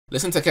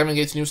Listen to Kevin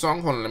Gates' new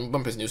song. Hold on, let me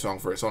bump his new song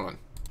first. Hold on.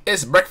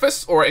 Is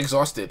breakfast or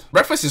exhausted?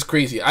 Breakfast is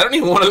crazy. I don't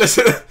even want to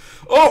listen.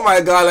 Oh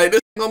my god, like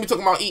this gonna be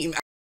talking about eating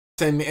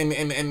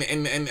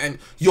and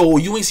yo,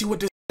 you ain't see what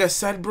this nigga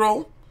said,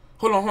 bro?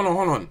 Hold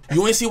on.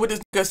 You ain't see what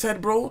this nigga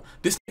said, bro?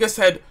 This nigga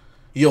said,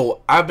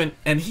 yo,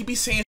 and he be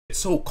saying it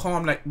so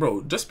calm, like,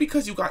 bro, just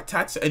because you got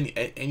tats and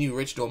you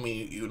rich don't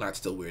mean you're not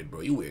still weird,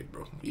 bro. You weird,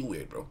 bro.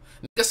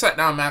 Nigga sat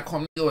down, man,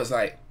 calm. Nigga was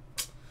like,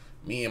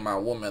 me and my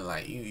woman,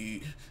 like,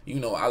 you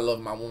know, I love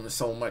my woman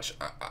so much.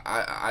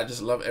 I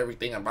just love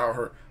everything about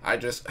her.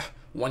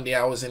 One day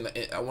I was in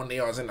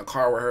the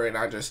car with her, and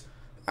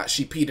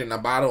she peed in a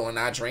bottle, and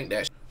I drank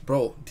that.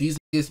 Bro, these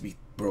niggas be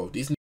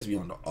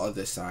on the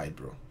other side,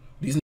 bro.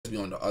 These niggas be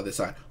on the other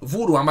side.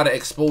 Voodoo, I'm about to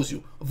expose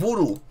you.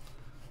 Voodoo,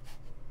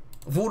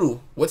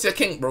 what's your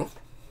kink, bro?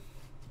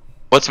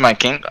 What's my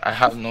kink? I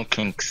have no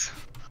kinks.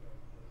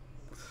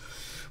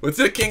 What's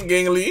your kink,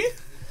 Gang Lee?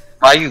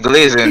 Why are you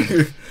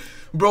glazing?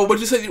 Bro, what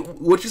you said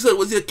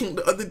was your kink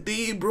the other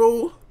day,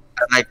 bro?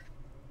 I like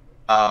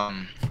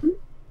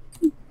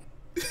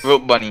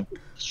rope bunny.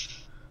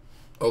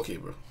 Okay,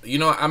 bro. You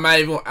know,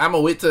 I'ma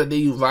wait till the day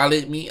you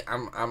violate me.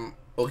 I'm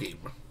okay,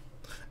 bro.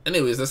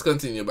 Anyways, let's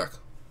continue back.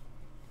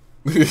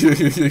 You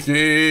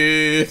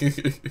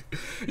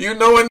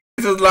know when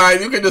niggas is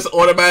lying, you can just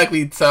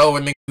automatically tell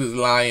when niggas is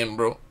lying,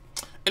 bro.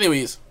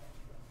 Anyways,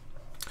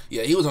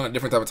 yeah, he was on a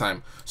different type of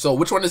time. So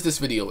which one is this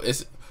video?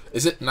 Is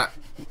it not?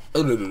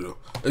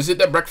 Is it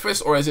the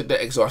breakfast or is it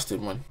the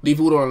exhausted one? Leave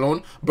Voodoo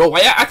alone, bro. Why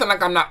you acting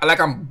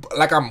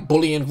like I'm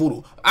bullying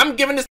Voodoo? I'm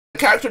giving this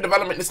character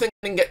development. This thing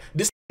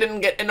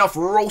didn't get enough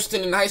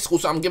roasting in high school,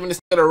 so I'm giving this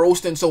nigga a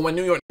roasting. So when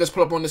New York niggas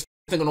pull up on this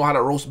thing, gonna know how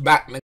to roast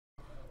back, nigga.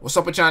 What's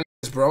up with y'all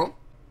niggas, bro?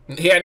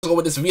 Here I go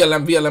with this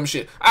VLM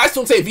shit. I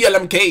soon say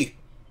VLMK.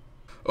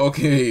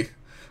 Okay.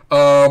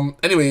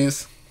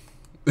 Anyways.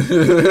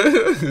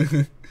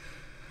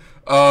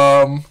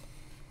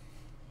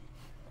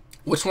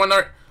 Which one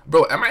are...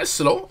 Bro, am I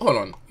slow? Hold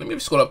on. Let me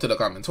scroll up to the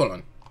comments. Hold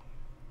on.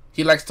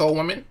 He likes tall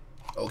women?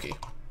 Okay.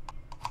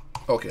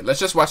 Okay,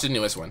 let's just watch the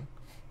newest one.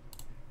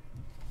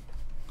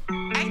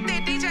 Ain't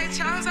that DJ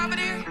Charles over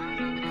there?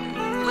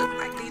 Look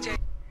like DJ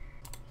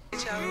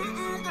Charles.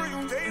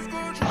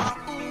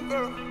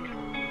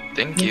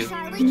 Thank you.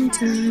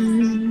 Thank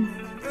you.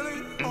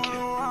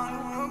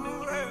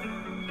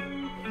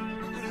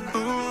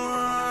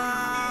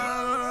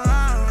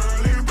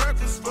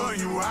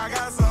 I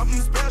got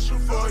something special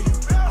for you.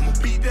 I'ma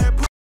beat that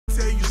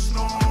till you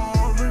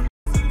snoring.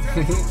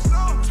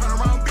 Turn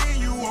around,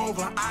 bend you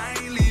over. I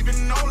ain't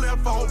leaving no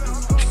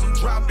leftovers.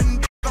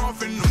 Dropping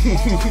off in the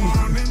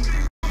morning.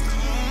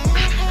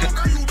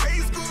 Girl, you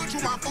taste good, you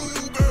my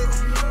food, girl.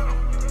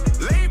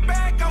 Lay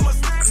back, I'ma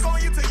snack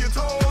on you till your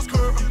toes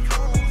curl.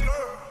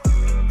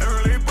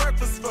 Early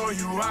breakfast for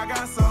you. I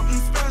got something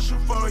special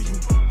for you.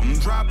 I'm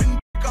dropping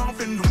off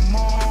in the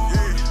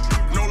morning.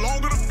 No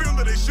longer the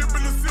filler, they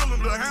shipping the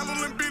cylinder,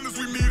 handling business,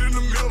 we meet in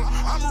the middle.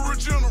 I'm a real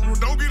general,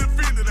 don't get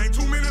offended, ain't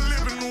too many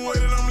living the way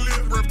that I'm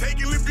living.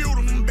 Breathtakingly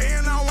beautiful,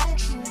 man, I want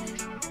you.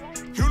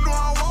 You know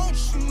I want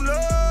you,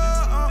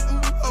 love.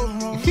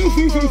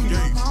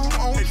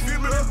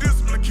 Exhibit and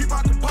discipline, keep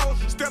out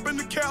composure, step in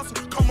the castle,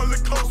 come a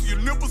little closer. Your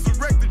nipples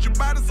erected, your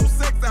body so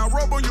sexy, I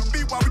rub on your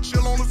feet while we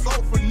chill on the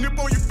sofa. Nip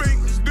on your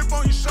fingers, dip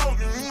on your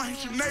shoulder,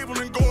 hit your navel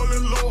and go a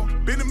little lower.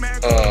 Benny Mac,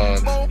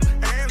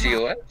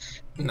 TOS?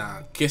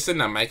 Nah, kissing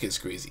that mic is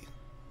crazy.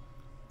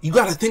 You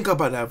gotta think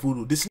about that,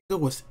 Voodoo. This nigga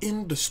was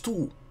in the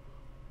stool.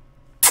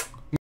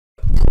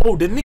 Bro,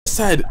 the nigga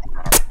said,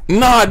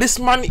 nah, this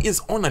man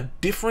is on a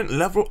different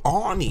level,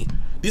 Arnie.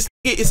 This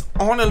nigga is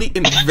honestly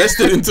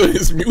invested into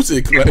his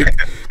music. Like,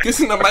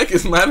 kissing the mic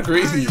is mad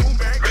crazy.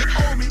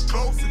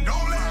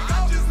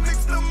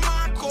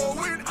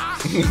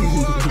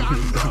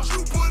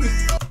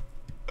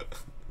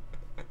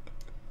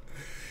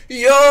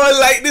 Yo,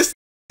 like this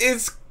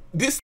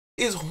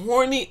is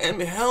horny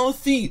and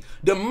healthy.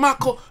 The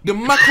maca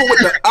with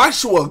the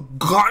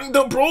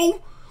ashwagandha,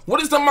 bro.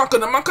 What is the maca?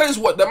 The maca is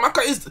what? The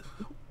maca is,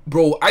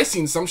 bro. I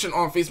seen some shit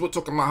on Facebook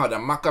talking about how the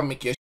maca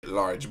make your shit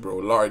large, bro,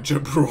 larger,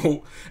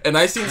 bro. And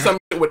I seen some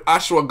shit with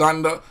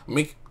ashwagandha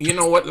make. You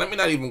know what? Let me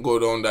not even go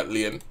down that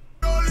lane.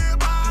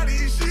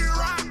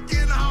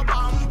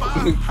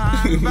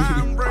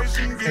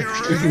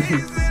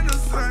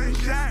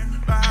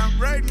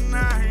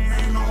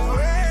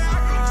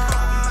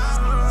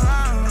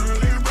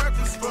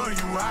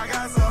 I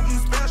got something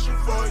special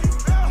for you.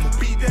 I'ma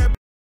beat that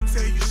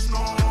till you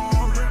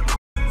snoring.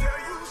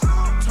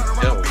 Turn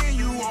around, bend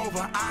you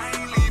over. I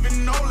ain't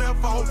leaving no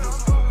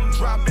leftovers.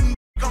 Dropping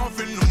off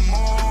in the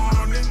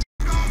morning.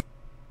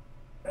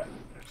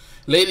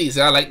 Ladies,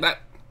 y'all like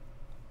that?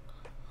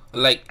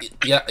 Like,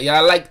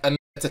 y'all like a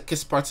to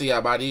kiss parts of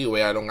your body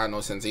where I don't got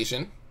no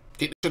sensation?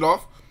 Get the shit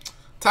off.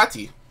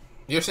 Tati,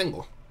 you're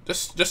single.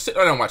 Just sit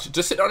down and watch it.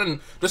 Just sit down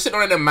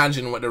and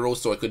imagine what the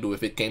roast store could do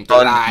if it came to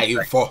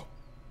live for.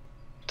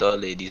 Tall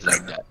ladies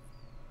like that.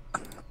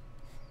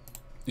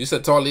 You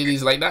said tall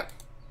ladies like that?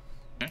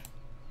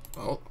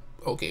 Oh,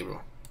 okay,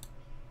 bro.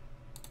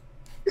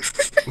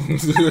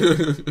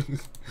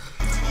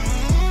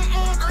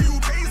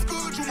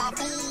 my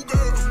food,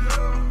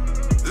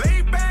 girl.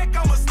 Lay back,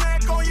 I'ma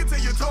snack on you till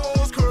your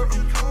toes curl.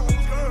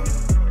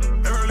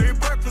 Early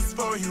breakfast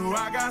for you,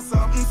 I got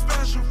something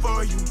special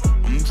for you.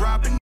 I'm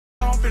dropping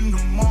off in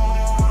the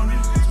morning.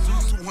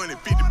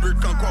 250 brick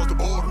come across the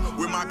border.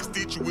 With my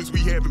constituents, we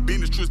having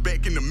business trips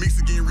back in the mix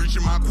again,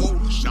 reaching my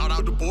quota. Shout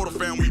out the border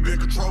fam, we been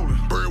controlling.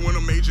 Bird when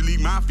a major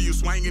league mafia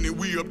swinging and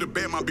we up the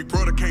bat. My big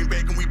brother came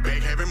back and we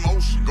back having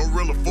motion.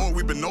 Gorilla 4,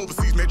 we been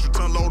overseas, metric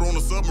ton load on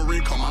a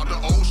submarine, come out the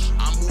ocean.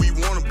 I'm who he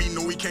wanna be,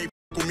 no he can't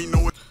with me,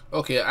 no.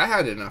 Okay, I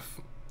had enough.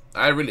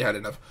 I really had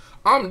enough.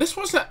 This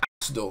wasn't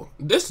ass though.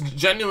 This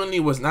genuinely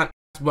was not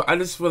ass, but I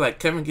just feel like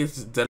Kevin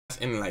gets dead ass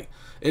in like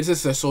it's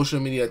just a social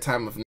media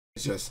time of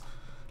just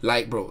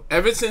like, bro,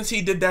 ever since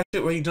he did that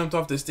shit where he jumped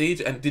off the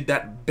stage and did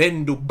that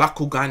Bendu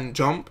Bakugan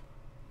jump,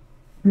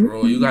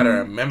 bro, you gotta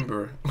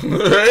remember,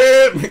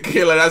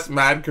 Michaela, that's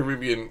mad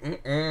Caribbean.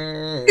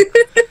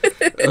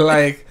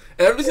 Like,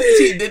 ever since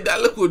he did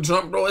that little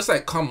jump, bro, it's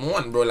like, come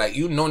on, bro, like,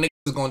 you know niggas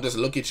is gonna just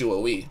look at you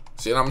away.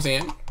 See what I'm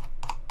saying?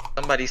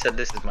 Somebody said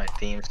this is my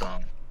theme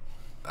song.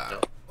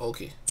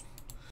 Okay.